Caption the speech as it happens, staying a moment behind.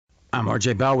I'm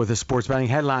RJ Bell with the sports betting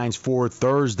headlines for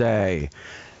Thursday.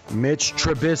 Mitch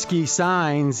Trubisky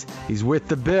signs. He's with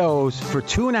the Bills for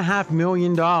 $2.5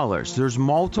 million. There's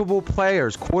multiple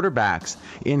players, quarterbacks,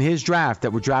 in his draft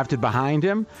that were drafted behind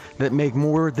him that make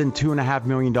more than $2.5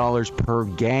 million per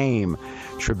game.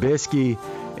 Trubisky,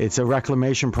 it's a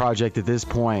reclamation project at this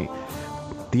point.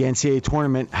 The NCAA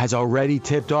tournament has already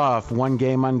tipped off. One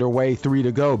game underway, 3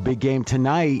 to go. Big game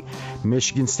tonight.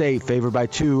 Michigan State favored by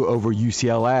 2 over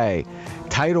UCLA.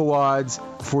 Title odds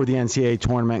for the NCAA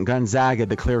tournament. Gonzaga,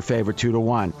 the clear favorite,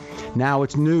 2-1. Now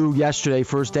it's new yesterday,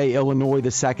 first day, Illinois,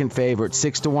 the second favorite,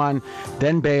 6-1.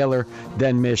 Then Baylor,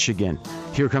 then Michigan.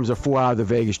 Here comes a 4 Hour of the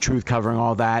Vegas Truth covering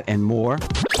all that and more.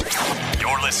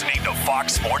 You're listening to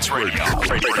Fox Sports Radio.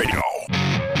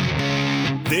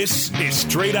 This is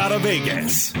Straight Out of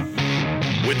Vegas.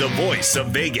 With the voice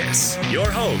of Vegas,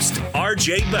 your host,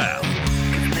 RJ Bell.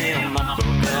 Give me a number,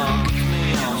 girl. Give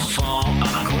me a phone.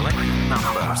 I collect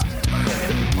numbers.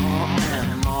 More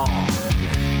and more.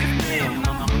 Give me a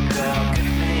number, girl. Give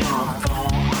me a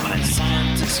phone. I'm a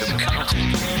scientist of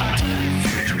counting. I tell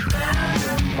you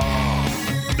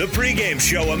more. The pregame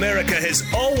show America has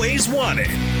always wanted.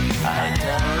 I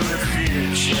tell the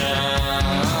future.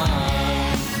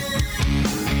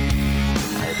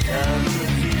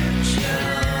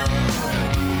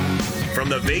 From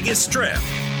the Vegas Strip,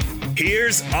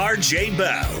 here's RJ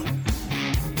Bell.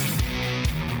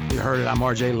 You heard it. I'm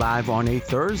RJ live on a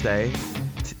Thursday.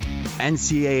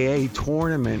 NCAA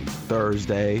tournament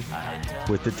Thursday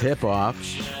with the tip-off.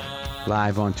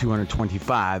 Live on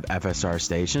 225 FSR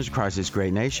stations across this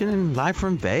great nation and live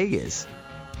from Vegas.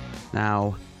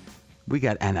 Now, we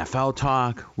got NFL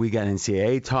talk. We got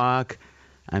NCAA talk.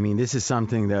 I mean, this is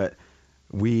something that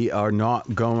we are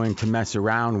not going to mess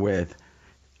around with.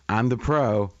 I'm the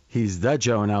pro. He's the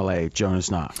Joe in L.A.,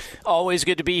 Jonas Knox. Always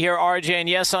good to be here, RJ. And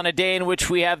yes, on a day in which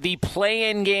we have the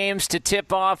play-in games to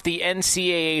tip off the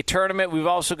NCAA tournament, we've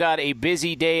also got a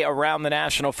busy day around the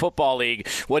National Football League.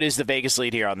 What is the Vegas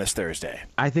lead here on this Thursday?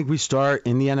 I think we start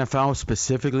in the NFL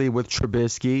specifically with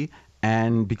Trubisky,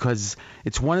 and because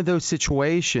it's one of those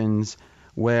situations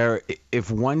where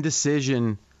if one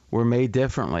decision were made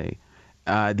differently,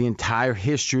 the entire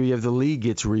history of the league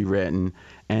gets rewritten,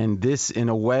 and this, in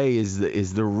a way,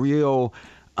 is the real.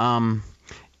 Think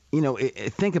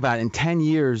about it. In 10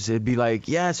 years, it'd be like,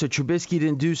 yeah, so Trubisky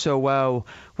didn't do so well.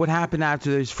 What happened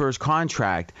after his first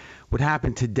contract? What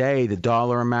happened today? The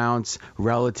dollar amounts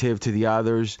relative to the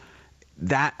others.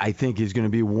 That, I think, is going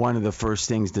to be one of the first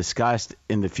things discussed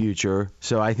in the future.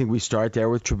 So I think we start there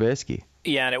with Trubisky.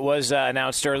 Yeah, and it was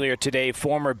announced earlier today,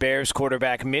 former Bears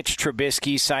quarterback Mitch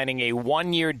Trubisky signing a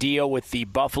one-year deal with the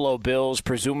Buffalo Bills,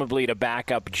 presumably to back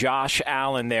up Josh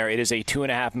Allen there. It is a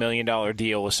 $2.5 million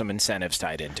deal with some incentives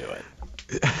tied into it.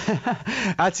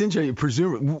 That's interesting.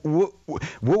 What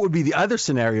would be the other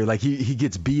scenario? Like he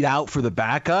gets beat out for the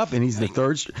backup and he's the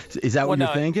third? Is that what you're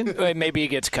thinking? Maybe he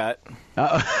gets cut.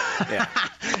 Yeah.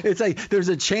 It's like there's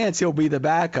a chance he'll be the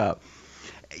backup.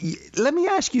 Let me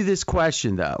ask you this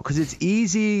question, though, because it's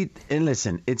easy. And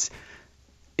listen,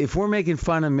 if we're making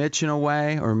fun of Mitch in a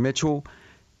way, or Mitchell,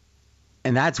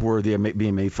 and that's worthy of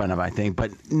being made fun of, I think,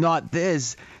 but not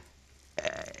this,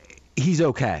 he's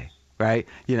okay, right?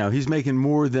 He's making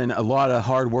more than a lot of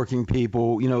hardworking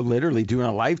people, literally doing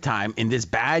a lifetime in this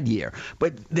bad year.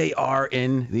 But they are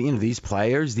these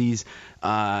players, these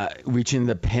reaching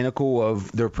the pinnacle of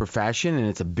their profession, and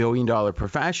it's a $1 billion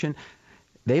profession.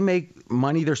 They make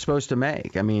money they're supposed to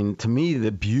make. I mean, to me,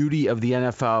 the beauty of the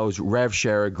NFL's rev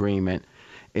share agreement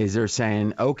is they're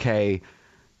saying, okay,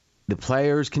 the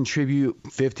players contribute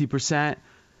 50%,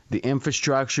 the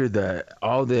infrastructure,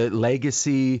 all the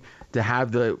legacy, to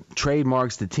have the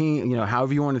trademarks, the team,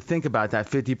 however you want to think about that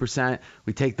 50%,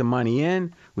 we take the money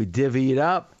in, we divvy it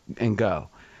up and go.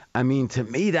 I mean, to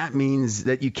me, that means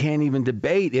that you can't even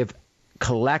debate if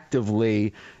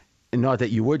collectively, not that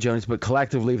you would, Jonas, but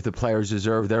collectively, if the players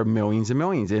deserve their millions and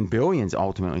millions and billions,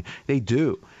 ultimately, they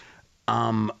do.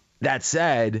 That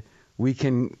said, we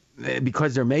can,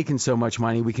 because they're making so much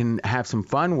money, we can have some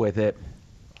fun with it.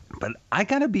 But I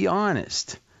got to be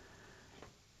honest.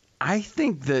 I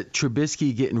think that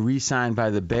Trubisky getting re-signed by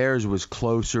the Bears was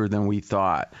closer than we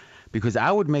thought. Because I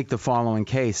would make the following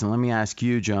case, and let me ask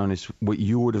you, Jonas, what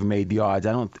you would have made the odds.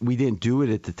 We didn't do it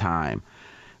at the time.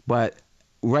 But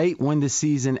right when the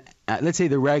season, let's say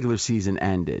the regular season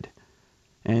ended,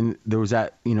 and there was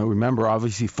that, remember,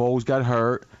 obviously Foles got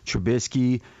hurt,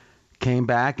 Trubisky came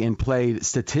back and played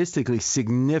statistically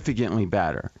significantly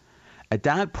better. At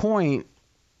that point,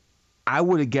 I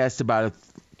would have guessed about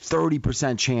a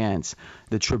 30% chance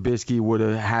that Trubisky would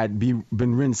have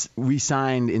been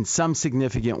re-signed in some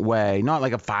significant way, not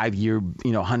like a 5-year,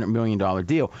 $100 million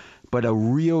deal, but a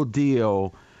real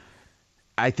deal,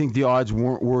 I think the odds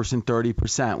weren't worse than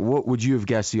 30%. What would you have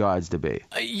guessed the odds to be?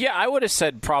 Yeah, I would have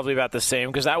said probably about the same,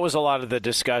 because that was a lot of the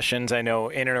discussions I know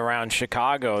in and around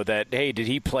Chicago that, hey, did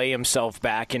he play himself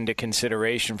back into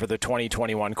consideration for the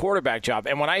 2021 quarterback job?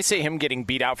 And when I say him getting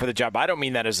beat out for the job, I don't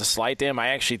mean that as a slight to him. I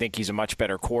actually think he's a much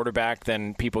better quarterback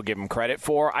than people give him credit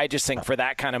for. I just think for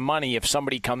that kind of money, if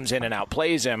somebody comes in and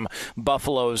outplays him,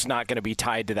 Buffalo's not going to be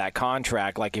tied to that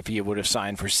contract like if he would have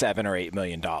signed for $7 or $8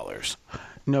 million.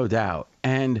 No doubt.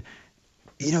 And,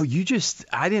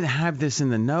 I didn't have this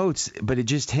in the notes, but it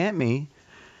just hit me.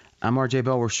 I'm RJ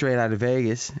Bell. We're straight out of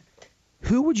Vegas.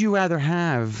 Who would you rather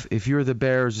have if you're the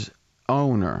Bears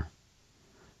owner?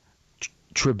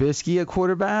 Trubisky at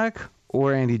quarterback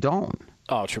or Andy Dalton?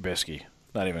 Oh, Trubisky.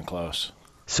 Not even close.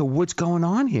 So what's going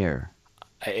on here?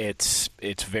 It's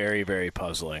very, very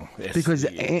puzzling. Because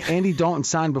Andy Dalton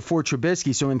signed before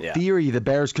Trubisky, so in theory, the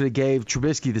Bears could have gave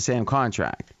Trubisky the same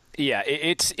contract. Yeah,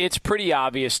 it's pretty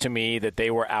obvious to me that they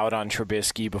were out on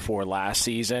Trubisky before last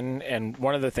season. And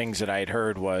one of the things that I had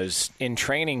heard was in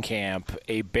training camp,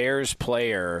 a Bears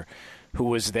player who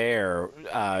was there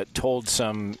told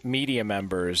some media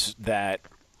members that,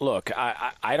 look,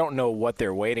 I don't know what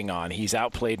they're waiting on. He's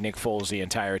outplayed Nick Foles the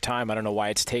entire time. I don't know why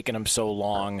it's taken him so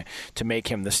long to make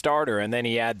him the starter. And then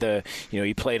he had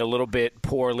he played a little bit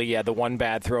poorly. He had the one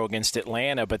bad throw against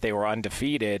Atlanta, but they were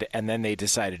undefeated, and then they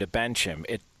decided to bench him.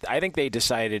 I think they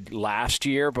decided last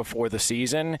year before the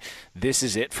season, this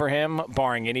is it for him,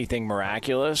 barring anything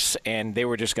miraculous, and they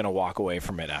were just going to walk away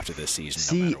from it after this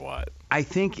season, no matter what. I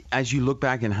think as you look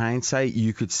back in hindsight,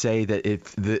 you could say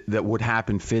that that what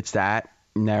happened fits that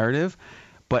narrative,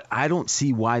 but I don't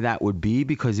see why that would be,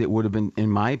 because it would have been,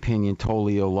 in my opinion,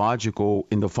 totally illogical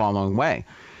in the following way.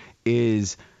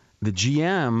 Is the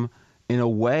GM, in a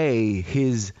way,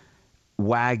 his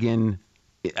wagon,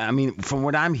 I mean, from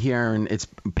what I'm hearing, it's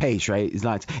Pace, right? It's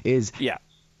not,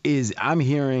 I'm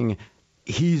hearing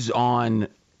he's on,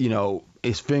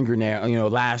 his fingernail,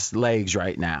 last legs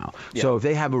right now. Yeah. So if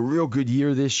they have a real good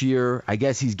year this year, I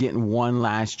guess he's getting one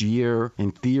last year,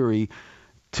 in theory,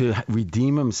 to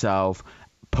redeem himself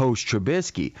post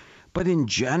Trubisky. But in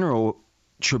general,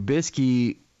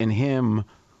 Trubisky and him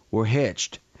were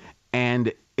hitched.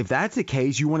 And if that's the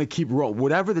case, you want to keep rolling.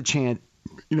 Whatever the chance,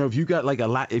 if you got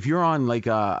if you're on like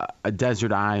a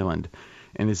desert island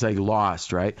and it's like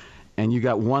lost, right? And you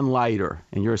got one lighter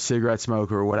and you're a cigarette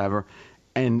smoker or whatever,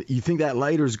 and you think that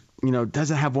lighter's,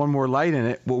 doesn't have one more light in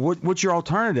it. Well, what's your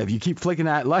alternative? You keep flicking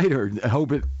that lighter,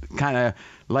 hope it kind of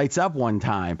lights up one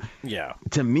time. Yeah.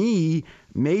 To me,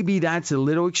 maybe that's a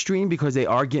little extreme because they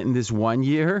are getting this 1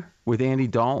 year with Andy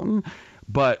Dalton.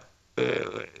 But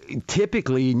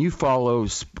typically, and you follow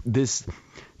this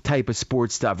type of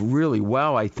sports stuff really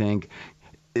well, I think,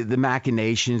 the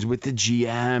machinations with the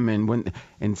GM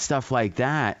and stuff like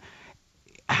that.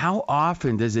 How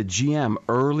often does a GM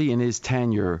early in his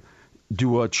tenure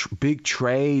do a big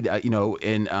trade,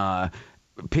 and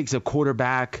picks a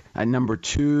quarterback at number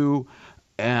 2,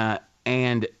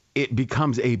 and it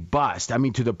becomes a bust? I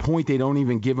mean, to the point they don't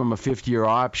even give him a 5th-year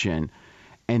option,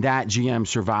 and that GM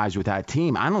survives with that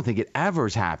team. I don't think it ever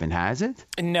has happened, has it?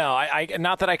 No, I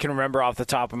not that I can remember off the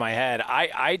top of my head.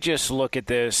 I just look at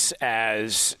this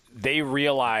as they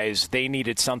realized they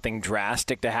needed something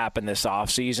drastic to happen this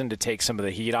offseason to take some of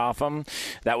the heat off them.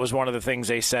 That was one of the things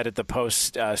they said at the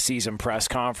post-season press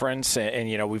conference.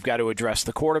 And, we've got to address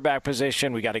the quarterback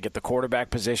position. We got to get the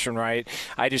quarterback position right.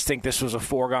 I just think this was a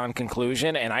foregone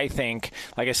conclusion. And I think,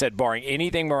 like I said, barring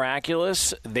anything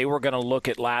miraculous, they were going to look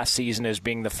at last season as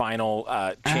being the final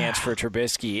chance for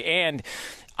Trubisky. And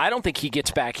I don't think he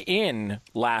gets back in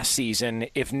last season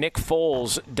if Nick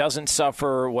Foles doesn't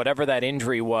suffer whatever that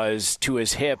injury was to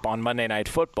his hip on Monday Night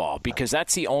Football, because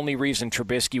that's the only reason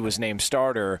Trubisky was named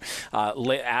starter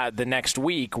the next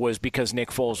week, was because Nick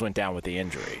Foles went down with the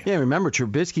injury. Yeah, remember,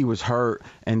 Trubisky was hurt,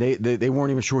 and they weren't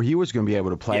even sure he was going to be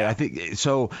able to play. Yeah. I think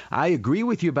so. I agree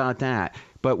with you about that.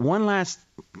 But one last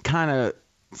kind of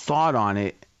thought on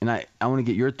it, and I want to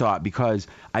get your thought, because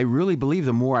I really believe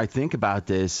the more I think about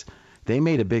this, they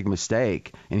made a big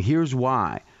mistake, and here's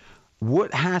why.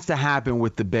 What has to happen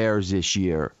with the Bears this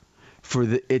year for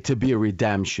it to be a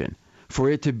redemption? For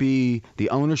it to be the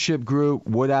ownership group,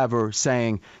 whatever,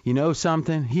 saying,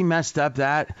 something? He messed up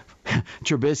that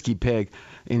Trubisky pick,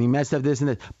 and he messed up this and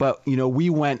that. But, we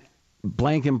went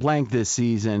blank and blank this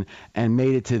season and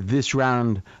made it to this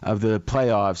round of the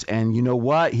playoffs, and you know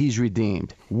what? He's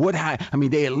redeemed.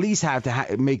 They at least have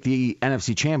to make the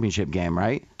NFC Championship game,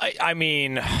 right? I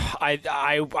mean,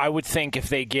 I would think if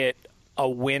they get a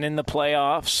win in the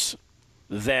playoffs,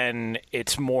 then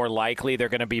it's more likely they're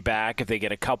going to be back. If they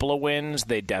get a couple of wins,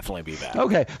 they'd definitely be back.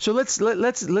 Okay, so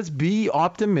let's be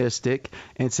optimistic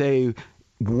and say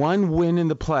one win in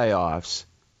the playoffs.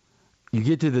 You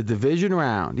get to the division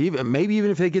round. Maybe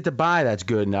even if they get to bye, that's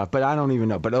good enough. But I don't even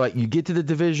know. But you get to the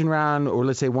division round, or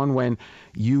let's say one win,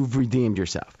 you've redeemed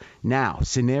yourself. Now,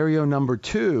 scenario number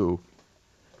 2,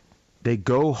 they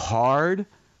go hard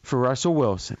for Russell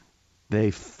Wilson.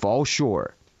 They fall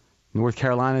short. North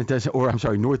Dakota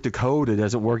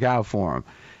doesn't work out for them.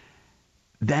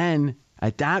 Then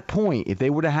at that point, if they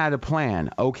would have had a plan,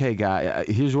 okay, guy,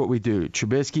 here's what we do.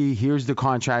 Trubisky, here's the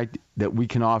contract that we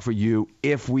can offer you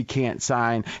if we can't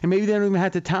sign. And maybe they don't even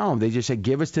have to tell them. They just say,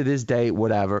 give us to this date,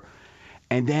 whatever.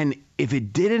 And then if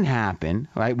it didn't happen,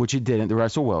 right, which it didn't, the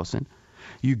Russell Wilson,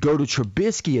 you go to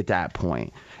Trubisky at that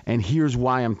point. And here's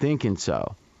why I'm thinking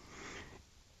so.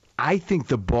 I think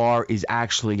the bar is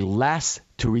actually less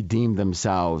to redeem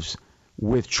themselves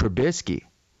with Trubisky.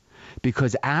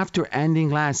 Because after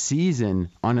ending last season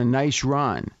on a nice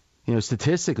run,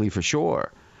 statistically for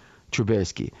sure,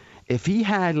 Trubisky, if he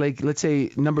had, let's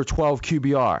say, number 12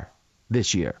 QBR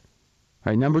this year,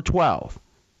 right, number 12,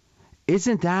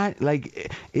 isn't that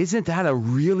a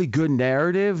really good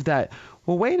narrative that,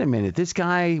 well, wait a minute, this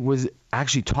guy was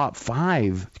actually top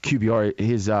 5 QBR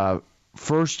his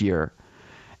first year,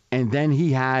 and then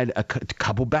he had a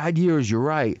couple bad years, you're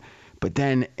right. But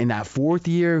then in that 4th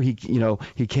year, he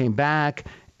came back.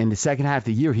 In the second half of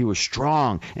the year, he was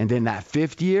strong. And then that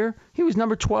 5th year, he was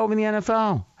number 12 in the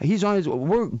NFL. He's on his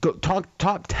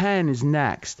top 10 is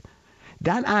next.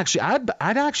 That actually,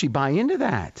 I'd actually buy into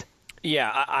that.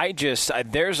 Yeah,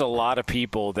 there's a lot of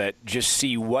people that just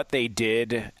see what they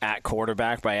did at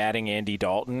quarterback by adding Andy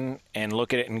Dalton and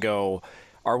look at it and go,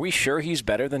 are we sure he's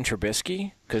better than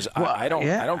Trubisky? Because I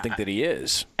don't think that he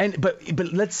is. But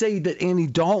let's say that Andy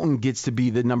Dalton gets to be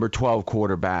the number 12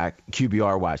 quarterback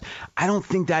QBR wise. I don't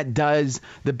think that does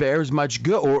the Bears much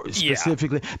good, or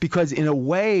specifically because in a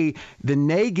way the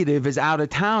negative is out of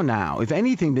town now. If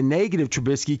anything, the negative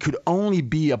Trubisky could only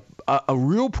be a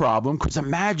real problem, because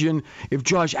imagine if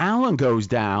Josh Allen goes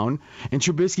down and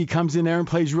Trubisky comes in there and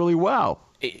plays really well.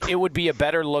 It would be a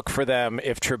better look for them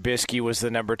if Trubisky was the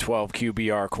number 12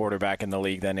 QBR quarterback in the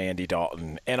league than Andy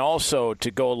Dalton. And also, to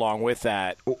go along with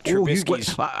that,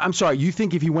 Trubisky's... I'm sorry, you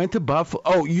think if he went to Buffalo...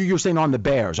 Oh, you're saying on the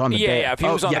Bears, Bears. Yeah, if he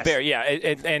was on the Bears, yeah.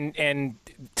 And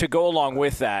to go along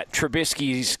with that,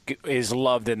 Trubisky is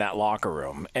loved in that locker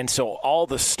room. And so all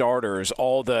the starters,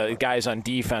 all the guys on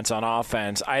defense, on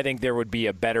offense, I think there would be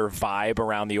a better vibe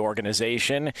around the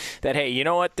organization that, hey, you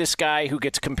know what? This guy who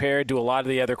gets compared to a lot of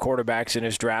the other quarterbacks in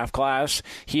his draft class,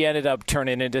 he ended up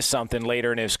turning into something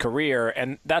later in his career.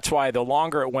 And that's why the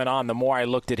longer it went on, the more I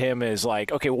looked at him as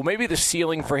like, okay, well, maybe the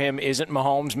ceiling for him isn't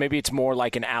Mahomes. Maybe it's more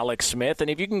like an Alex Smith. And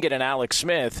if you can get an Alex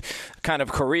Smith kind of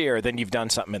career, then you've done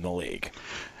something in the league.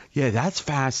 Yeah, that's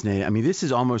fascinating. I mean, this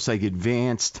is almost like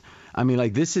advanced. I mean,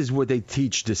 like, this is what they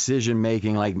teach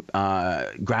decision-making, like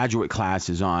graduate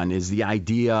classes on, is the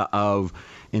idea of,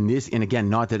 and again,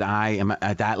 not that I am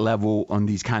at that level on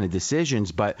these kind of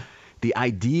decisions, but the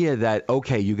idea that,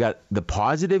 okay, you got the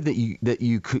positive that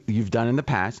you've done in the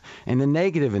past and the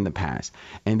negative in the past.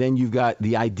 And then you've got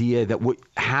the idea that what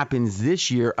happens this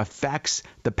year affects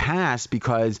the past,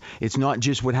 because it's not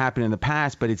just what happened in the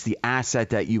past, but it's the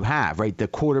asset that you have, right? The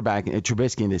quarterback,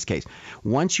 Trubisky in this case.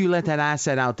 Once you let that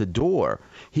asset out the door,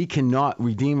 he cannot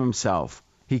redeem himself.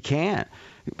 He can't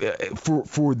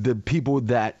for the people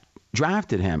that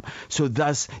drafted him. So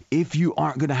thus, if you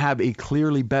aren't going to have a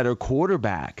clearly better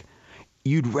quarterback,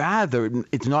 you'd rather,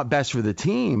 it's not best for the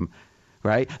team,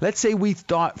 right? Let's say we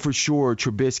thought for sure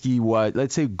Trubisky was,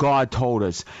 let's say God told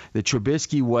us that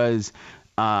Trubisky was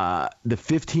the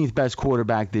 15th best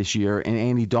quarterback this year and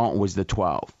Andy Dalton was the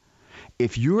 12th.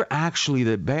 If you're actually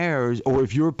the Bears, or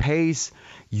if you're Pace,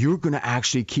 you're going to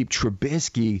actually keep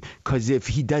Trubisky, because if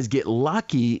he does get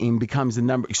lucky and becomes the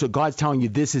number, so God's telling you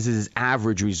this is his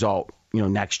average result,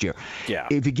 next year. Yeah.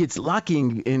 If he gets lucky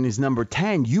in his number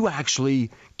 10, you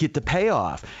actually get the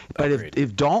payoff. But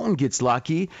if Dalton gets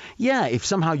lucky, yeah, if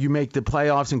somehow you make the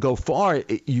playoffs and go far,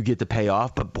 you get the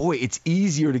payoff. But boy, it's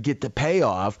easier to get the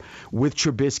payoff with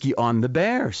Trubisky on the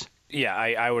Bears. Yeah,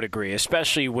 I would agree,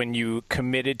 especially when you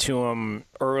committed to him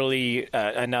early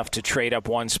enough to trade up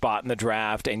one spot in the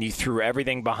draft, and you threw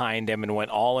everything behind him and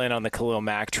went all in on the Khalil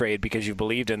Mack trade because you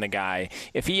believed in the guy.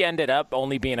 If he ended up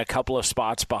only being a couple of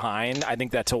spots behind, I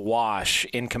think that's a wash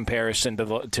in comparison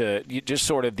to just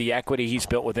sort of the equity he's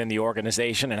built within the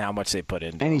organization and how much they put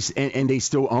in. And they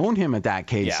still own him at that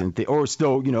case, Yeah. or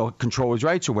still control his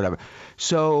rights or whatever.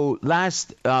 So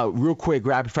last, real quick,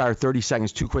 rapid fire, 30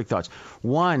 seconds, 2 quick thoughts.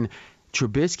 One,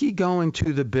 Trubisky going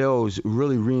to the Bills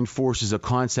really reinforces a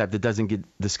concept that doesn't get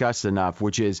discussed enough,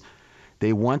 which is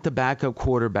they want the backup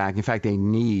quarterback. In fact, they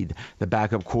need the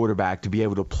backup quarterback to be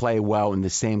able to play well in the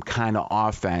same kind of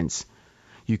offense.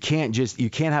 You can't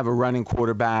have a running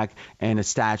quarterback and a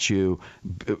statue,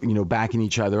 backing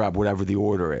each other up, whatever the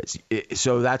order is.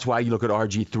 So that's why you look at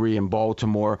RG3 in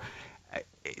Baltimore.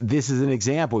 This is an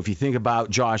example. If you think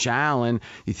about Josh Allen,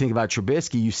 you think about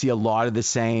Trubisky, you see a lot of the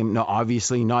same. No,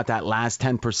 obviously not that last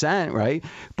 10%, right?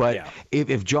 But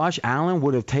if Josh Allen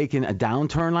would have taken a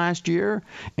downturn last year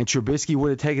and Trubisky would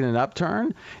have taken an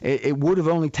upturn, it would have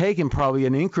only taken probably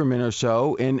an increment or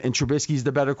so, and Trubisky's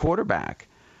the better quarterback.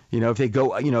 If they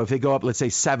go up, let's say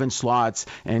 7 slots,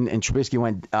 and Trubisky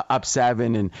went up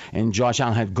 7, and Josh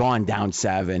Allen had gone down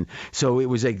 7. So it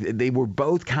was like they were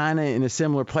both kind of in a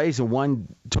similar place, and one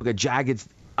took a jagged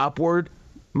upward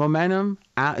momentum.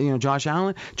 Josh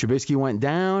Allen, Trubisky went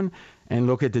down. And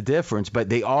look at the difference. But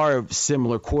they are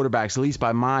similar quarterbacks, at least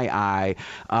by my eye,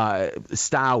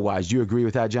 style-wise. Do you agree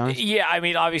with that, John? Yeah, I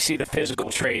mean, obviously the physical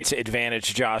traits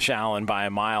advantage Josh Allen by a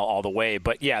mile all the way.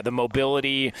 But, yeah, the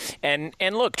mobility. And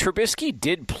look, Trubisky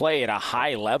did play at a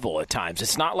high level at times.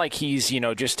 It's not like he's,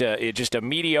 just a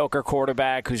mediocre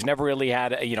quarterback who's never really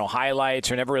had,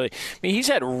 highlights or never really – I mean, he's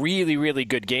had really, really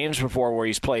good games before where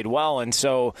he's played well. And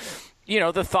so –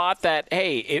 the thought that,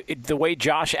 hey, the way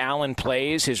Josh Allen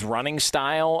plays, his running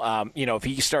style, if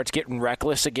he starts getting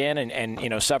reckless again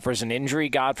and suffers an injury,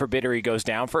 God forbid, or he goes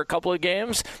down for a couple of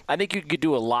games, I think you could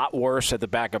do a lot worse at the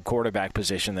backup quarterback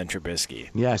position than Trubisky.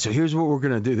 Yeah, so here's what we're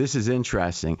going to do. This is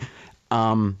interesting.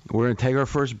 We're going to take our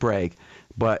first break.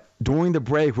 But during the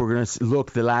break, we're going to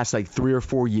look the last 3 or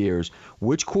 4 years,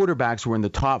 which quarterbacks were in the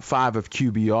top 5 of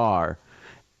QBR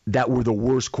that were the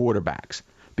worst quarterbacks.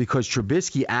 Because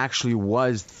Trubisky actually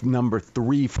was number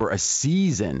 3 for a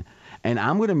season. And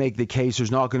I'm going to make the case there's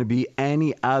not going to be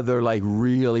any other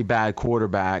really bad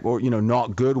quarterback or,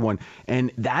 not good one.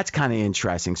 And that's kind of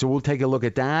interesting. So we'll take a look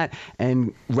at that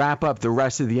and wrap up the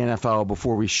rest of the NFL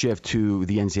before we shift to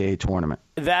the NCAA tournament.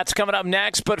 That's coming up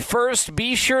next. But first,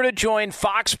 be sure to join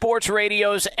Fox Sports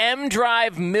Radio's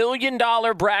M-Drive $1 Million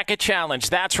Bracket Challenge.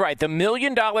 That's right, the $1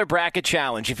 Million Bracket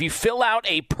Challenge. If you fill out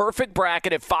a perfect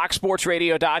bracket at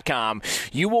foxsportsradio.com,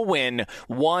 you will win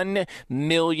 $1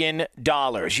 million.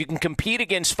 You can compete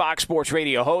against Fox Sports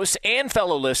Radio hosts and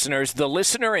fellow listeners. The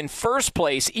listener in first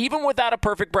place, even without a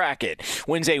perfect bracket,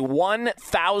 wins a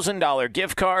 $1,000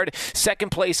 gift card.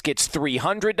 Second place gets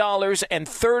 $300, and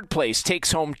third place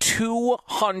takes home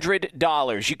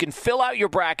 $200. You can fill out your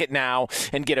bracket now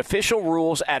and get official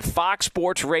rules at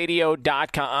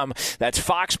foxsportsradio.com. That's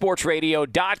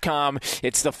foxsportsradio.com.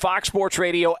 It's the Fox Sports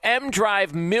Radio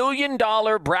M-Drive $1 Million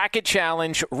Bracket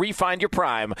Challenge. Refind your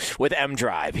prime with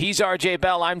M-Drive. He's RJ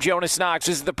Bell. I'm Jonas Knox.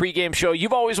 This is the pregame show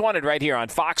you've always wanted right here on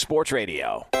Fox Sports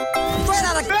Radio. Straight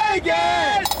out of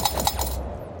Vegas!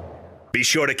 Be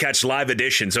sure to catch live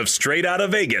editions of Straight Outta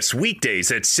Vegas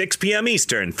weekdays at 6 p.m.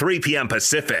 Eastern, 3 p.m.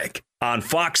 Pacific on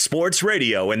Fox Sports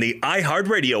Radio and the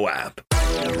iHeartRadio app.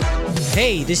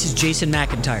 Hey, this is Jason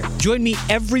McIntyre. Join me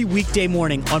every weekday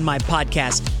morning on my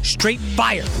podcast, Straight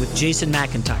Fire with Jason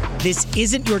McIntyre. This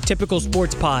isn't your typical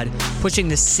sports pod pushing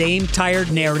the same tired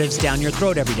narratives down your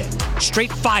throat every day.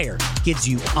 Straight Fire gives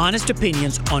you honest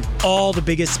opinions on all the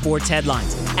biggest sports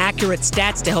headlines, accurate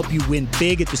stats to help you win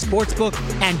big at the sportsbook,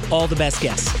 and all the best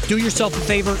guests. Do yourself a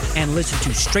favor and listen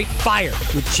to Straight Fire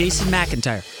with Jason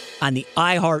McIntyre on the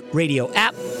iHeartRadio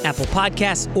app, Apple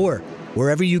Podcasts, or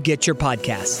wherever you get your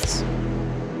podcasts.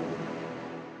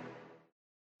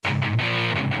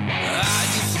 I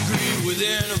disagree with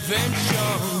intervention.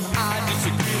 I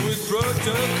disagree with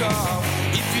protocol.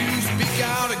 If you speak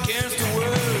out against the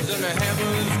words, then the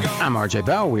heavens gone. I'm RJ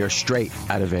Bell. We are Straight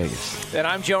Outta Vegas. And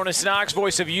I'm Jonas Knox,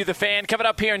 voice of You, the fan. Coming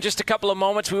up here in just a couple of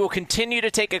moments, we will continue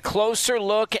to take a closer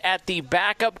look at the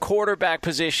backup quarterback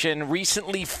position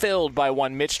recently filled by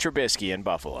one Mitch Trubisky in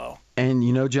Buffalo. And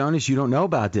Jonas, you don't know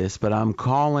about this, but I'm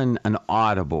calling an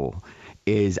audible.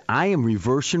 I am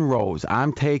reversing roles.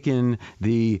 I'm taking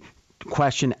the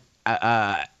question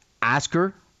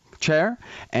asker chair,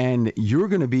 and you're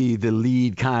going to be the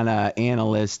lead kind of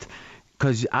analyst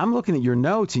because I'm looking at your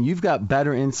notes and you've got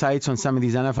better insights on some of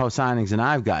these NFL signings than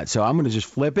I've got. So I'm going to just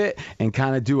flip it and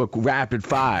kind of do a rapid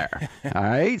fire. All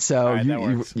right? So All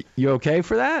right, you okay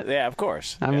for that? Yeah, of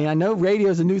course. I mean, I know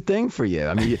radio's a new thing for you.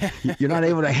 I mean, you're not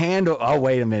able to handle. Oh,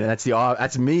 wait a minute.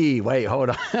 That's me. Wait,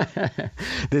 hold on.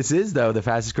 This is, though, the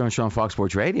fastest growing show on Fox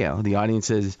Sports Radio. The audience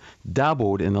has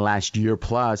doubled in the last year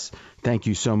plus. Thank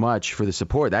you so much for the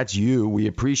support. That's you. We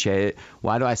appreciate it.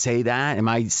 Why do I say that? Am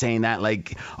I saying that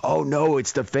like, oh, no,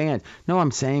 it's the fans? No, I'm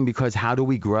saying because how do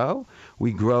we grow?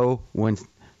 We grow when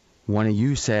one of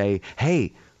you say,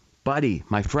 hey, buddy,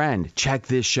 my friend, check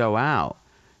this show out.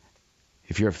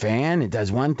 If you're a fan, it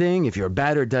does one thing. If you're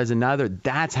better, it does another.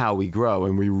 That's how we grow,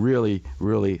 and we really,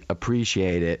 really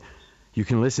appreciate it. You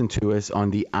can listen to us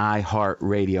on the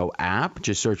iHeartRadio app.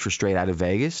 Just search for Straight Out of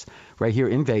Vegas. Right here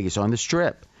in Vegas on the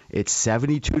Strip. It's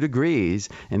 72 degrees,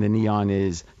 and the neon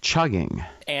is chugging.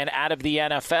 And out of the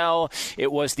NFL,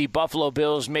 it was the Buffalo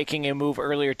Bills making a move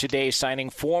earlier today, signing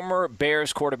former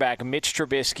Bears quarterback Mitch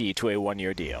Trubisky to a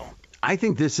one-year deal. I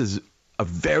think this is a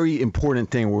very important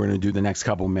thing we're going to do the next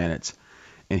couple minutes.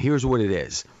 And here's what it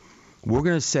is. We're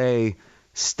going to say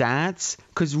stats,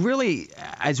 because really,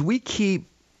 as we keep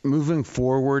moving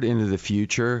forward into the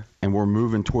future and we're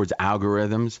moving towards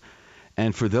algorithms,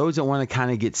 and for those that want to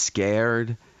kind of get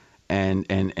scared and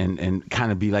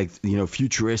kind of be like,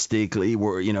 futuristically,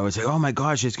 where, it's like, oh my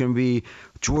gosh, it's going to be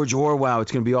George Orwell,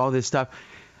 it's going to be all this stuff.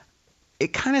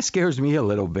 It kind of scares me a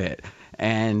little bit.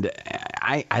 And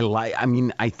I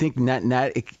think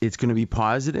net it's going to be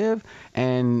positive.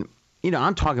 And,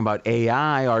 I'm talking about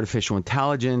AI, artificial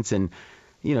intelligence, and,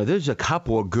 there's a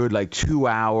couple of good,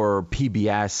 2-hour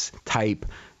PBS type.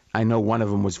 I know one of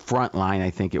them was Frontline, I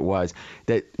think it was,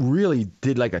 that really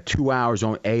did a 2 hours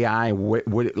on AI and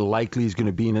what it likely is going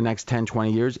to be in the next 10,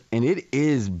 20 years. And it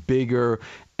is bigger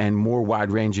and more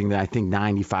wide-ranging than I think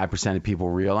 95% of people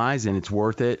realize, and it's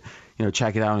worth it.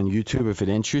 Check it out on YouTube if it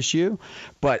interests you.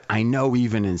 But I know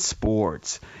even in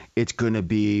sports, it's going to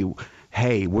be,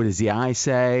 hey, what does the eye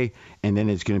say? And then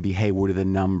it's going to be, hey, what do the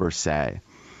numbers say?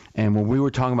 And when we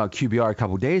were talking about QBR a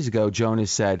couple of days ago, Jonas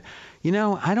said,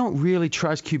 I don't really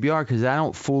trust QBR because I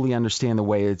don't fully understand the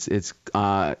way it's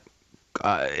the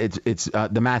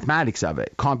mathematics of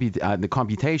it, the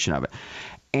computation of it.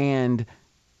 And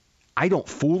I don't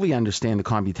fully understand the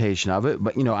computation of it,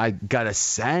 but, I got a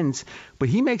sense. But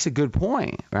he makes a good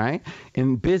point, right?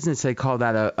 In business, they call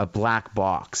that a black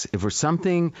box. If there's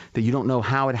something that you don't know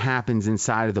how it happens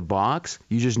inside of the box,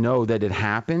 you just know that it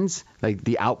happens, like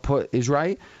the output is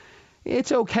right,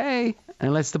 it's okay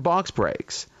unless the box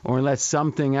breaks or unless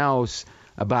something else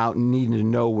about needing to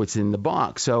know what's in the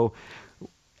box. So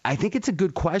I think it's a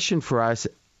good question for us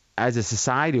as a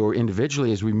society or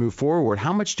individually as we move forward.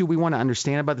 How much do we want to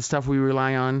understand about the stuff we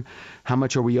rely on? How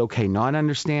much are we okay not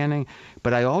understanding?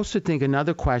 But I also think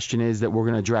another question is that we're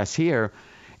going to address here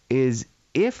is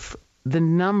if the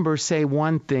numbers say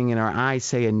one thing and our eyes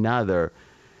say another,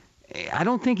 I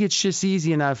don't think it's just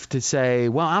easy enough to say,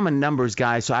 well, I'm a numbers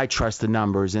guy, so I trust the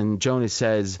numbers. And Jonas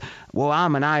says, well,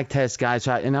 I'm an eye test guy,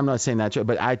 and I'm not saying that,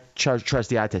 but I trust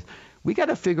the eye test. We got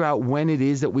to figure out when it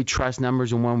is that we trust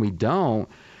numbers and when we don't.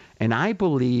 And I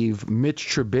believe Mitch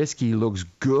Trubisky looks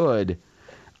good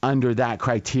under that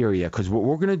criteria, because what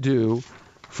we're going to do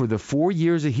for the 4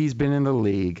 years that he's been in the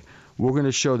league, we're going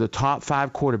to show the top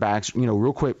 5 quarterbacks,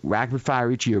 real quick, rapid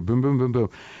fire each year, boom, boom, boom, boom.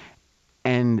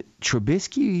 And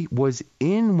Trubisky was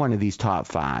in one of these top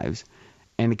 5s.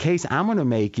 And the case I'm going to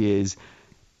make is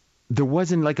there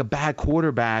wasn't a bad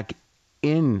quarterback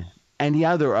in any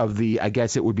other of the, I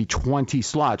guess it would be 20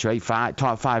 slots, right?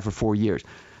 Top 5 for 4 years.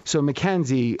 So,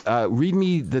 Mackenzie, read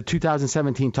me the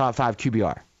 2017 top 5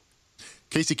 QBR.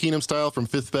 Casey Keenum style from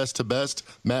fifth best to best.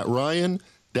 Matt Ryan,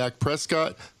 Dak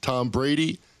Prescott, Tom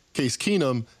Brady, Case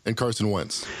Keenum, and Carson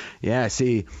Wentz. Yeah,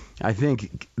 see, I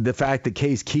think the fact that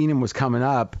Case Keenum was coming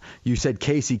up, you said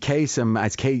Casey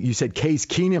Kasem, you said Case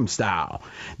Keenum style.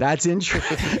 That's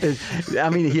interesting. I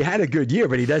mean, he had a good year,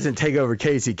 but he doesn't take over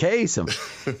Casey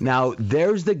Kasem. Now,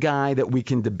 there's the guy that we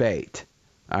can debate.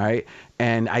 All right.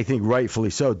 And I think rightfully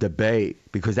so, debate,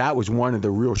 because that was one of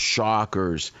the real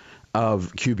shockers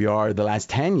of QBR the last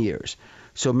 10 years.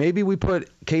 So maybe we put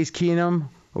Case Keenum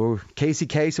or Casey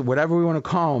Case, or whatever we want to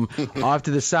call him, off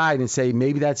to the side and say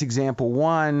maybe that's example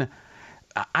 1.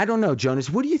 I don't know, Jonas.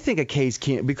 What do you think of Case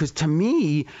Keenum? Because to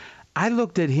me, I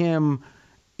looked at him,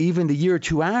 even the year or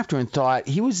two after and thought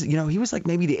he was like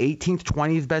maybe the 18th,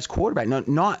 20th best quarterback. No,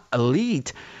 not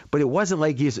elite, but it wasn't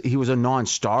like he was a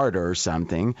non-starter or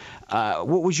something.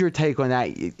 What was your take on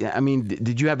that? I mean,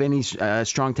 did you have any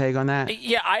strong take on that?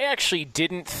 Yeah, I actually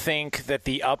didn't think that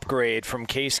the upgrade from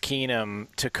Case Keenum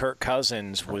to Kirk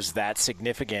Cousins was that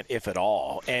significant, if at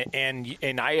all.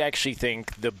 And I actually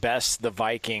think the best the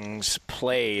Vikings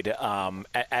played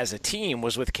as a team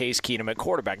was with Case Keenum at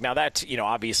quarterback. Now, that's,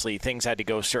 obviously things had to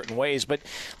go certain ways, but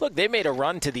look, they made a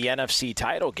run to the NFC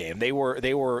title game. They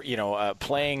were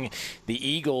playing the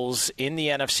Eagles in the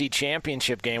NFC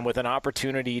Championship game with an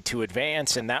opportunity to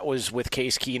advance, and that was with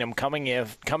Case Keenum coming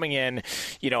in,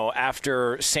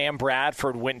 after Sam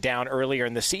Bradford went down earlier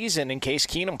in the season, and Case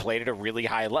Keenum played at a really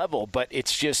high level. But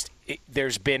it's just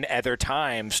there's been other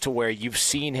times to where you've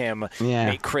seen him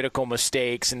make critical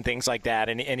mistakes and things like that,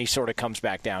 and he sort of comes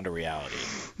back down to reality.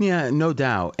 Yeah, no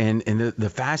doubt. And the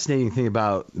fascinating thing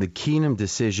about the Keenum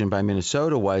decision by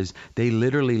Minnesota was they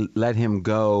literally let him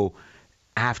go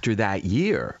after that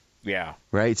year. Yeah.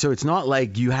 Right. So it's not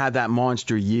like you have that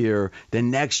monster year,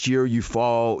 then next year you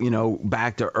fall,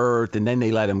 back to earth, and then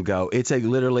they let him go. It's like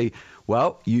literally,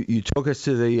 well, you took us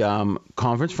to the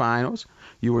conference finals.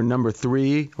 You were number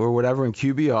 3 or whatever in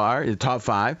QBR, the top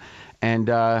 5,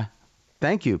 and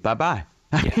thank you. Bye-bye.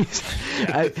 Yeah.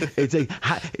 It's like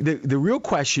the real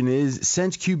question is,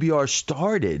 since QBR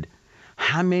started,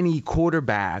 how many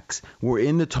quarterbacks were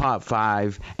in the top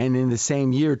 5 and in the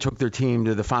same year took their team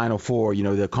to the Final Four,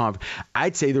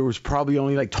 I'd say there was probably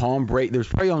only like Tom Brady. There's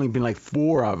probably only been like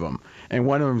 4 of them, and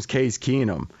one of them is Case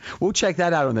Keenum. We'll check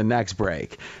that out on the next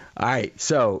break. All right,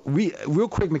 so real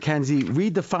quick, Mackenzie,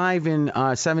 read the 5 in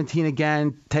 17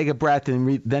 again, take a breath,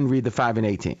 and then read the 5 in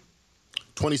 18.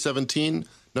 2017,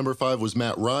 number 5 was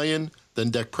Matt Ryan,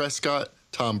 then Dak Prescott,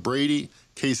 Tom Brady,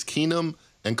 Case Keenum,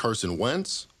 and Carson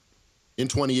Wentz. In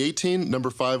 2018, number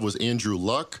 5 was Andrew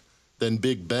Luck, then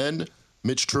Big Ben,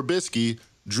 Mitch Trubisky,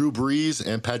 Drew Brees,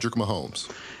 and Patrick Mahomes.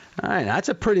 All right, that's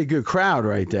a pretty good crowd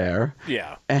right there.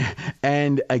 Yeah.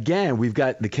 And again, we've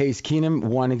got the Case Keenum,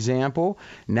 one example.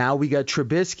 Now we got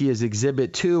Trubisky as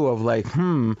exhibit 2 of like,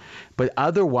 but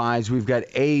otherwise we've got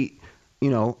 8,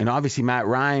 and obviously Matt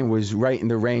Ryan was right in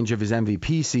the range of his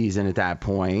MVP season at that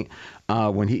point.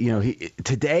 When he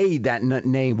today that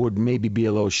name would maybe be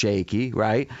a little shaky,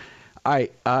 right? All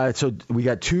right, so we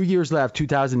got 2 years left,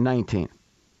 2019.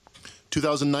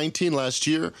 2019, last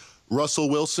year, Russell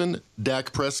Wilson,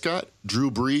 Dak Prescott,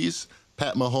 Drew Brees,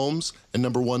 Pat Mahomes, and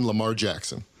number 1, Lamar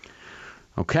Jackson.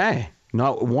 Okay.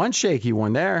 Not one shaky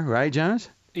one there, right, Jonas?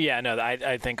 Yeah, no,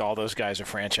 I think all those guys are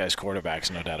franchise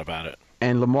quarterbacks, no doubt about it.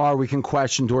 And Lamar, we can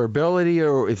question durability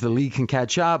or if the league can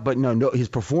catch up, but no, his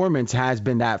performance has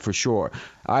been that for sure.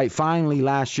 All right, finally,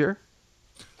 last year.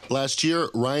 Last year,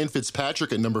 Ryan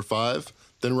Fitzpatrick at number 5,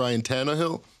 then Ryan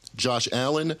Tannehill, Josh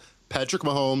Allen, Patrick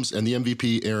Mahomes, and the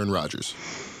MVP, Aaron Rodgers.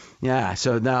 Yeah,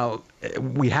 so now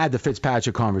we had the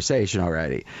Fitzpatrick conversation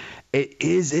already. It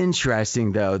is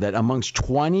interesting, though, that amongst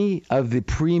 20 of the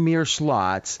premier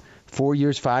slots, 4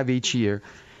 years, 5 each year,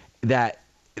 that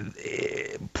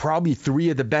probably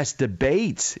 3 of the best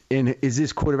debates in is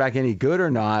this quarterback any good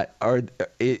or not, or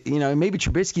maybe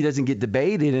Trubisky doesn't get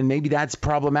debated, and maybe that's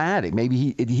problematic.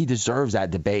 Maybe he deserves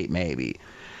that debate, maybe.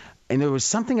 And there was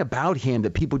something about him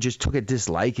that people just took a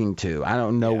disliking to. I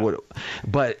don't know what,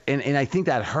 but and I think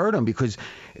that hurt him because,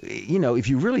 if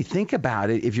you really think about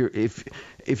it,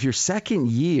 if your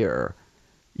second year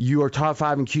you are top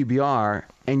 5 in QBR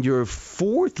and your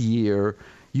 4th year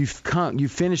you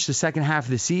finished the second half of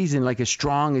the season like as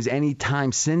strong as any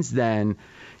time since then,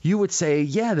 you would say,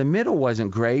 yeah, the middle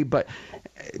wasn't great, but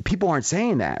people aren't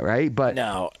saying that, right? But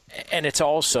no, and it's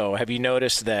also, have you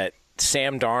noticed that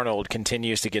Sam Darnold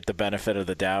continues to get the benefit of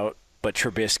the doubt, but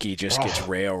Trubisky just gets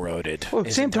railroaded. Well,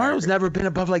 Sam Darnold's never been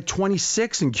above like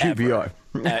 26 in QBR.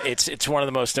 It's one of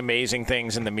the most amazing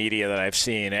things in the media that I've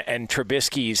seen, and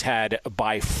Trubisky's had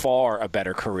by far a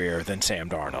better career than Sam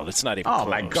Darnold. It's not even close. Oh,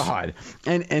 my God.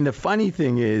 And the funny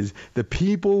thing is, the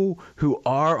people who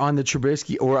are on the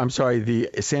Trubisky, or I'm sorry, the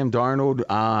Sam Darnold,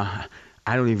 I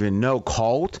don't even know,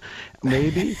 cult,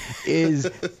 maybe, is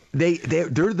they're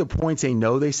to the points they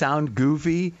know they sound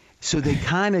goofy, so they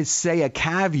kind of say a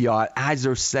caveat as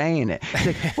they're saying it. It's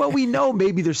like, well, we know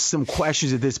maybe there's some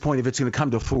questions at this point if it's going to come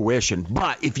to fruition,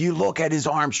 but if you look at his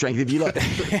arm strength,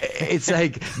 it's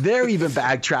like they're even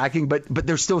backtracking, but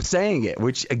they're still saying it,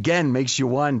 which, again, makes you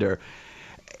wonder.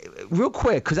 Real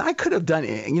quick, because I could have done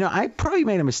it. I probably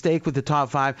made a mistake with the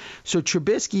top 5. So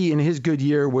Trubisky in his good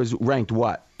year was ranked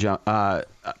what,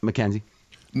 Mackenzie?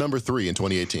 Number 3 in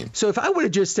 2018. So if I would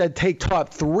have just said take top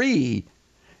 3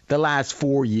 the last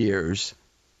 4 years,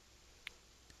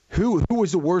 Who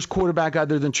was the worst quarterback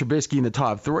other than Trubisky in the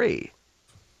top 3?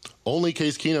 Only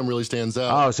Case Keenum really stands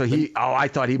out. Oh, so I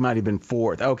thought he might have been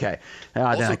 4th. Okay.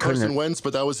 Also Carson Wentz,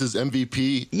 but that was his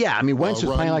MVP. Yeah, I mean, Wentz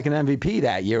was playing like an MVP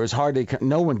that year. It was hard to,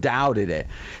 no one doubted it.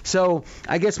 So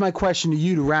I guess my question to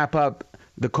you to wrap up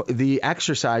the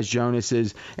exercise, Jonas,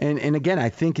 is, and again, I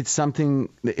think it's something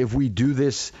that if we do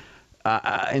this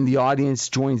and the audience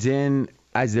joins in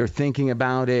as they're thinking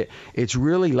about it, it's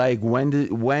really like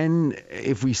when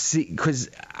if we see, because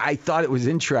I thought it was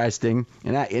interesting,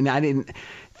 and I didn't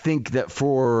think that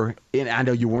and I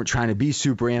know you weren't trying to be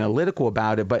super analytical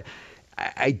about it, but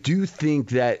I do think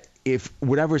that if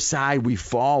whatever side we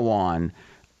fall on,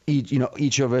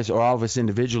 each of us or all of us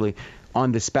individually,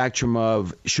 on the spectrum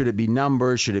of should it be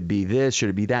numbers, should it be this, should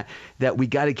it be that we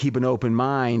got to keep an open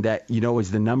mind that,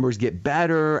 as the numbers get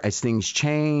better, as things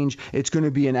change, it's going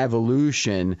to be an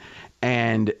evolution.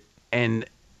 And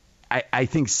I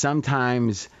think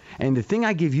sometimes, and the thing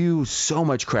I give you so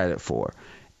much credit for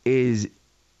is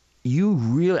I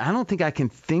don't think I can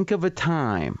think of a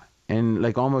time in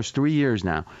like almost 3 years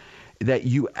now that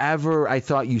I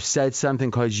thought you said something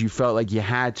because you felt like you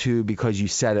had to because you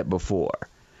said it before.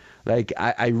 Like,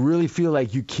 I really feel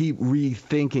like you keep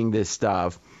rethinking this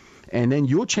stuff, and then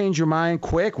you'll change your mind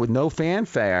quick with no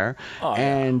fanfare,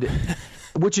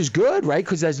 which is good, right?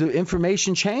 Because as the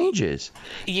information changes,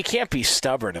 you can't be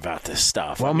stubborn about this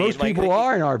stuff. Well, most people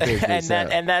are in our business,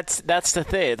 and that's the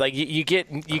thing. Like you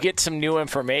get some new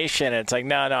information, and it's like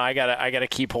no, I gotta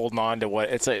keep holding on to what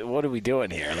it's like. What are we doing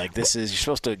here? Like you're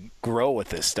supposed to grow with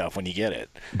this stuff when you get it.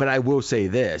 But I will say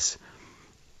this.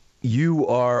 You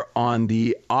are on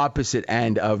the opposite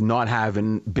end of not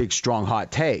having big, strong,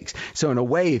 hot takes. So in a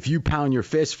way, if you pound your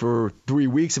fist for 3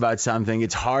 weeks about something,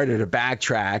 it's harder to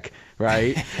backtrack,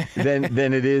 right?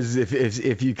 than it is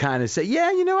if you kind of say,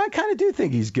 yeah, I kind of do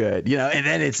think he's good, and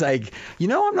then it's like,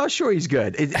 I'm not sure he's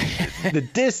good. The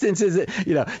distance is,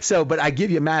 So, but I give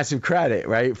you massive credit,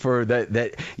 right, for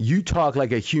that you talk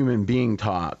like a human being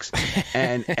talks,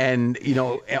 and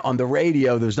on the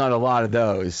radio, there's not a lot of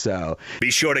those. So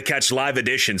be sure to catch live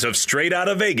editions of Straight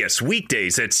Outta Vegas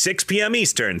weekdays at 6 p.m.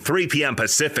 Eastern, 3 p.m.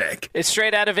 Pacific. It's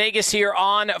Straight Outta Vegas here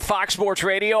on Fox Sports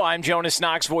Radio. I'm Jonas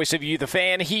Knox, voice of You, the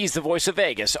fan. He's the voice of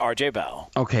Vegas, RJ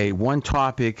Bell. Okay, one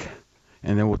topic,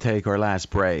 and then we'll take our last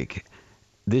break.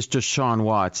 This Deshaun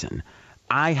Watson.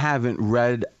 I haven't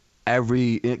read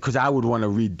because I would want to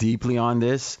read deeply on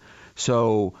this.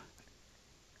 So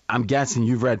I'm guessing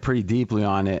you've read pretty deeply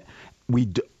on it.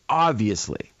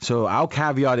 Obviously. So I'll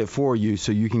caveat it for you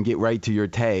so you can get right to your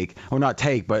take, or not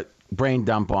take, but brain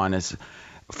dump on us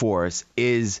for us,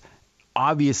 is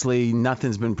obviously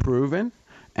nothing's been proven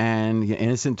and you're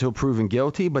innocent until proven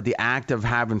guilty, but the act of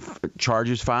having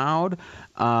charges filed,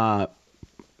 I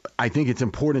think it's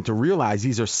important to realize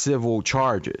these are civil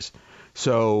charges.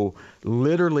 So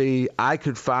literally, I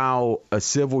could file a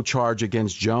civil charge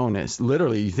against Jonas.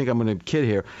 Literally, you think I'm going to kid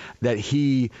here, that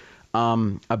he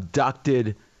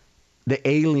abducted the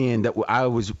alien that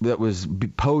was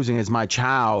posing as my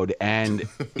child, and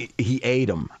he ate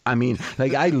him. I mean,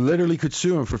 like, I literally could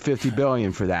sue him for $50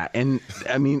 billion for that. And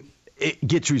I mean, it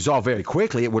gets resolved very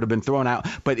quickly. It would have been thrown out,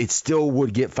 but it still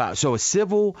would get filed. So a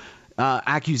civil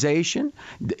accusation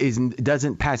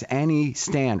doesn't pass any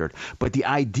standard. But the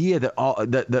idea that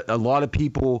that a lot of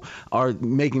people are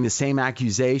making the same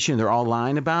accusation, they're all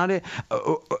lying about it.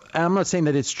 I'm not saying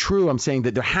that it's true. I'm saying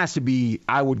that there has to be,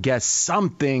 I would guess,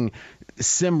 something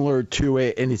similar to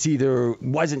it, and it's either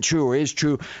wasn't true or is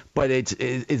true, but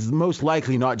it's most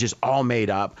likely not just all made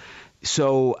up.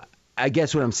 So I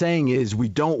guess what I'm saying is we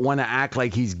don't want to act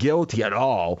like he's guilty at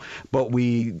all, but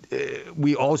we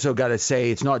also got to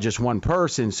say it's not just one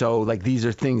person. So, like, these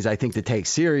are things I think to take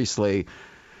seriously.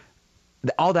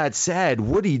 All that said,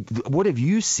 what have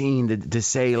you seen to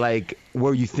say, like,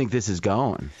 where you think this is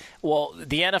going? Well,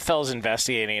 the NFL is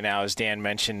investigating now, as Dan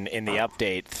mentioned in the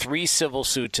update. 3 civil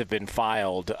suits have been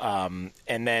filed, and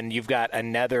then you've got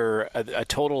a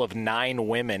total of 9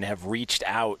 women have reached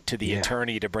out to the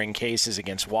attorney to bring cases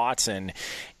against Watson,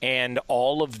 and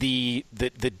all of the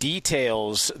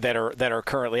details that are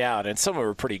currently out, and some of them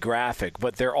are pretty graphic,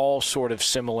 but they're all sort of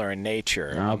similar in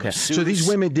nature. Okay, so these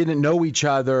women didn't know each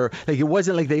other. Like, it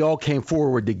wasn't like they all came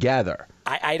forward together.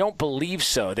 I don't believe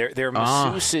so. They're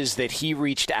masseuses that he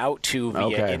reached out to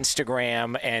via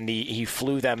Instagram, and he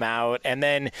flew them out. And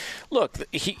then, look,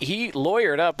 he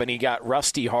lawyered up, and he got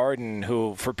Rusty Hardin,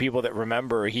 who, for people that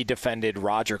remember, he defended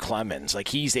Roger Clemens. Like,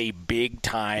 he's a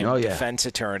big-time defense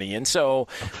attorney. And so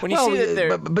when you see that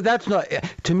they're... But that's not...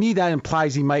 To me, that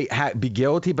implies he might be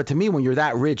guilty. But to me, when you're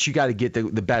that rich, you got to get the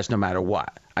best no matter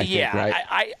what. I think,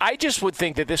 right? I just would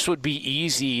think that this would be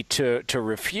easy to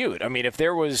refute. I mean, if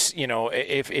there was,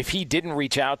 if he didn't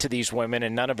reach out to these women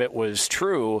and none of it was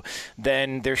true,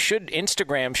 then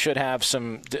Instagram should have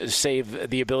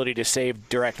the ability to save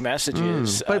direct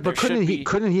messages. But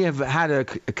couldn't he have had a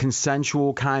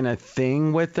consensual kind of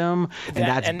thing with them?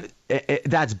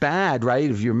 That's bad, right?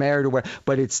 If you're married or whatever,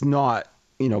 but it's not,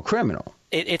 criminal.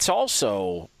 It's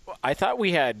also. I thought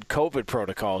we had COVID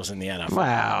protocols in the NFL.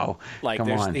 Wow.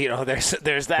 Come on. There's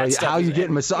that well, stuff. How are you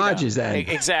getting massages then?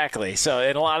 Exactly. So,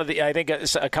 and a lot of I think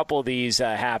a couple of these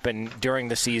happened during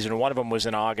the season. One of them was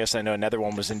in August. I know another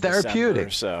one was in Therapeutic.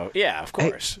 December. So, yeah, of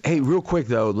course. Hey, real quick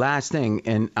though, last thing,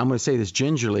 and I'm going to say this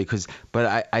gingerly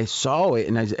but I saw it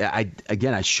and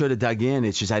I should have dug in.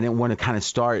 It's just I didn't want to kind of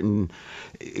start and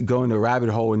go into a rabbit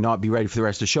hole and not be ready for the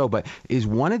rest of the show. But is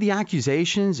one of the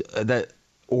accusations that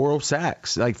oral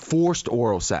sex, like forced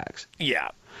oral sex? Yeah.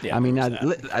 I mean,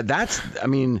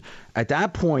 at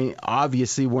that point,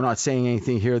 obviously, we're not saying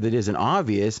anything here that isn't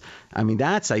obvious. I mean,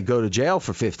 that's like go to jail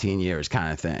for 15 years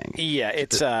kind of thing. Yeah,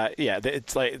 it's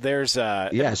like there's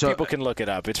so people can look it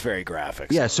up. It's very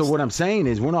graphic. Yeah, so what I'm saying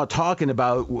is we're not talking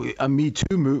about a Me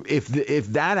Too move. If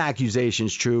that accusation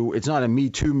is true, it's not a Me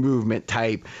Too movement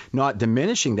type, not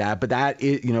diminishing that, but that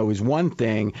is one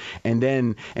thing.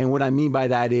 And what I mean by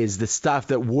that is the stuff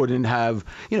that wouldn't have,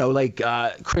 like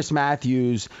Chris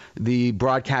Matthews, the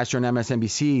broadcaster on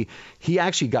MSNBC, he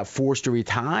actually got forced to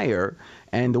retire.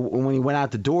 And when he went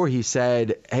out the door, he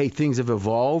said, hey, things have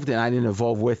evolved, and I didn't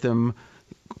evolve with them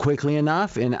quickly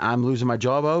enough, and I'm losing my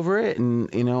job over it.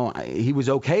 And, he was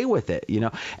okay with it,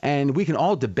 And we can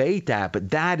all debate that,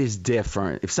 but that is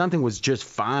different. If something was just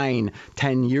fine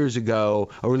 10 years ago,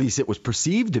 or at least it was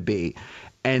perceived to be,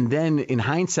 and then in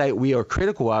hindsight we are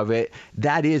critical of it,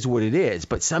 that is what it is.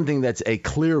 But something that's a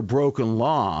clear broken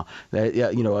law, that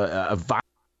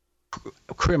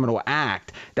a criminal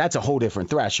act, that's a whole different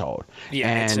threshold. Yeah,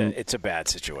 and it's a bad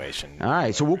situation. All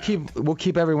right, so we'll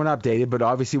keep everyone updated, but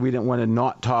obviously we didn't want to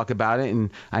not talk about it,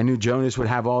 and I knew Jonas would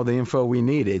have all the info we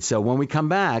needed. So when we come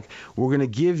back, we're going to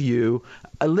give you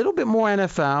a little bit more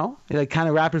NFL, like kind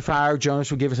of rapid fire.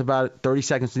 Jonas will give us about 30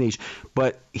 seconds in each,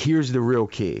 but here's the real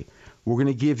key. We're going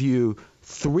to give you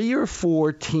 3 or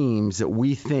 4 teams that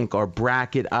we think are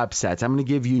bracket upsets. I'm going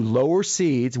to give you worse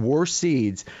seeds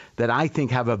that I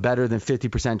think have a better than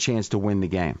 50% chance to win the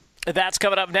game. That's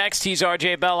coming up next. He's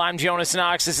RJ Bell. I'm Jonas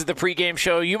Knox. This is the pregame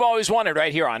show you've always wanted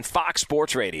right here on Fox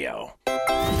Sports Radio.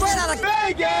 Straight out of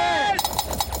Vegas!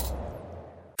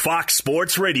 Fox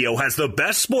Sports Radio has the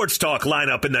best sports talk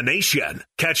lineup in the nation.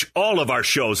 Catch all of our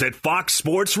shows at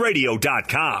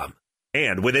foxsportsradio.com.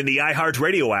 And within the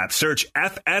iHeartRadio app, search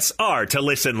FSR to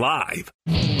listen live.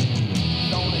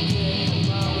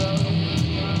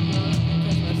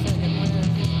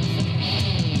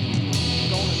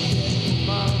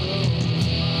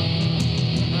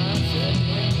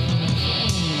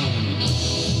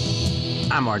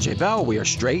 I'm RJ Bell. We are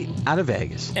straight out of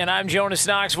Vegas. And I'm Jonas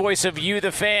Knox, voice of You,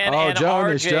 the Fan. Oh, and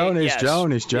Jonas.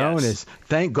 Yes.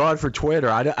 Thank God for Twitter.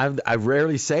 I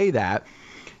rarely say that.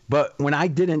 But when I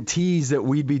didn't tease that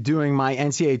we'd be doing my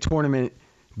NCAA tournament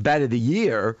bet of the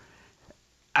year,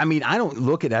 I mean, I don't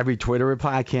look at every Twitter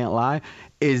reply. I can't lie.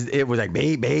 It was like,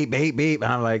 beep, beep, beep, beep.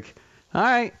 And I'm like, all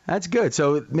right, that's good.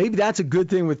 So maybe that's a good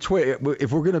thing with Twitter.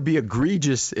 If we're going to be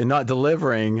egregious in not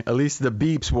delivering, at least the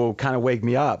beeps will kind of wake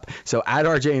me up. So add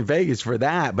RJ in Vegas for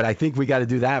that. But I think we got to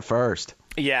do that first.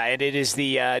 Yeah, and it is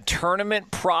the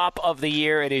tournament prop of the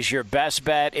year. It is your best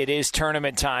bet. It is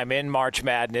tournament time in March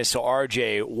Madness. So,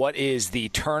 RJ, what is the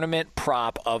tournament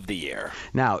prop of the year?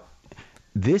 Now,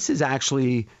 this is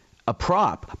actually a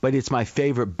prop, but it's my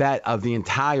favorite bet of the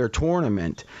entire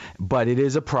tournament. But it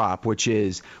is a prop, which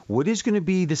is what is going to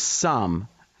be the sum.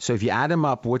 So if you add them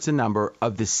up, what's the number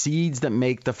of the seeds that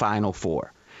make the Final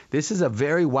Four? This is a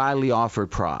very widely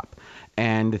offered prop.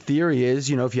 And the theory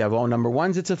is, if you have all number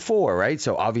ones, it's a 4, right?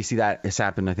 So obviously that has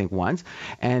happened, I think, once.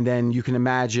 And then you can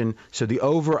imagine, so the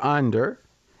over-under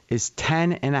is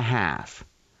 10.5.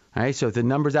 All right, so if the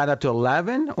numbers add up to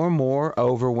 11 or more,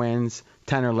 over wins,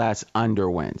 10 or less,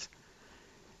 under wins.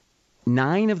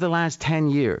 9 of the last 10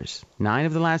 years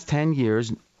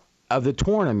of the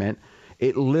tournament,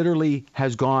 it literally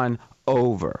has gone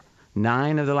over.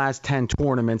 9 of the last 10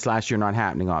 tournaments last year not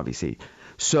happening, obviously.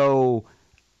 So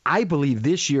I believe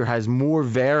this year has more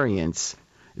variance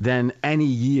than any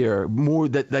year, more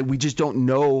that we just don't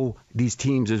know these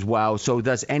teams as well. So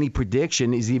thus any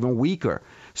prediction is even weaker.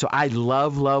 So I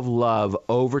love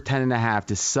over 10.5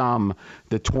 to sum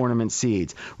the tournament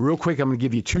seeds. Real quick, I'm going to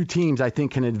give you 2 teams I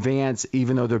think can advance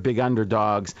even though they're big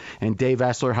underdogs. And Dave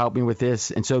Essler helped me with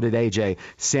this, and so did AJ.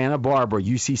 Santa Barbara,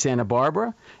 UC Santa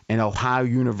Barbara, and Ohio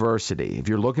University. If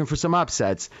you're looking for some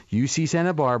upsets, UC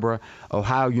Santa Barbara,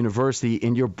 Ohio University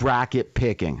in your bracket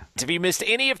picking. If you missed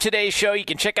any of today's show, you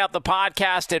can check out the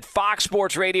podcast at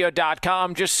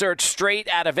foxsportsradio.com. Just search Straight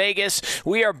Outta Vegas.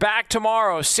 We are back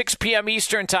tomorrow, 6 p.m.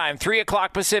 Eastern Time, 3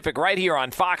 o'clock Pacific, right here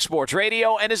on Fox Sports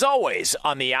Radio, and as always,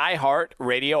 on the iHeart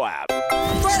Radio app.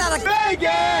 Straight Outta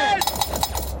Vegas!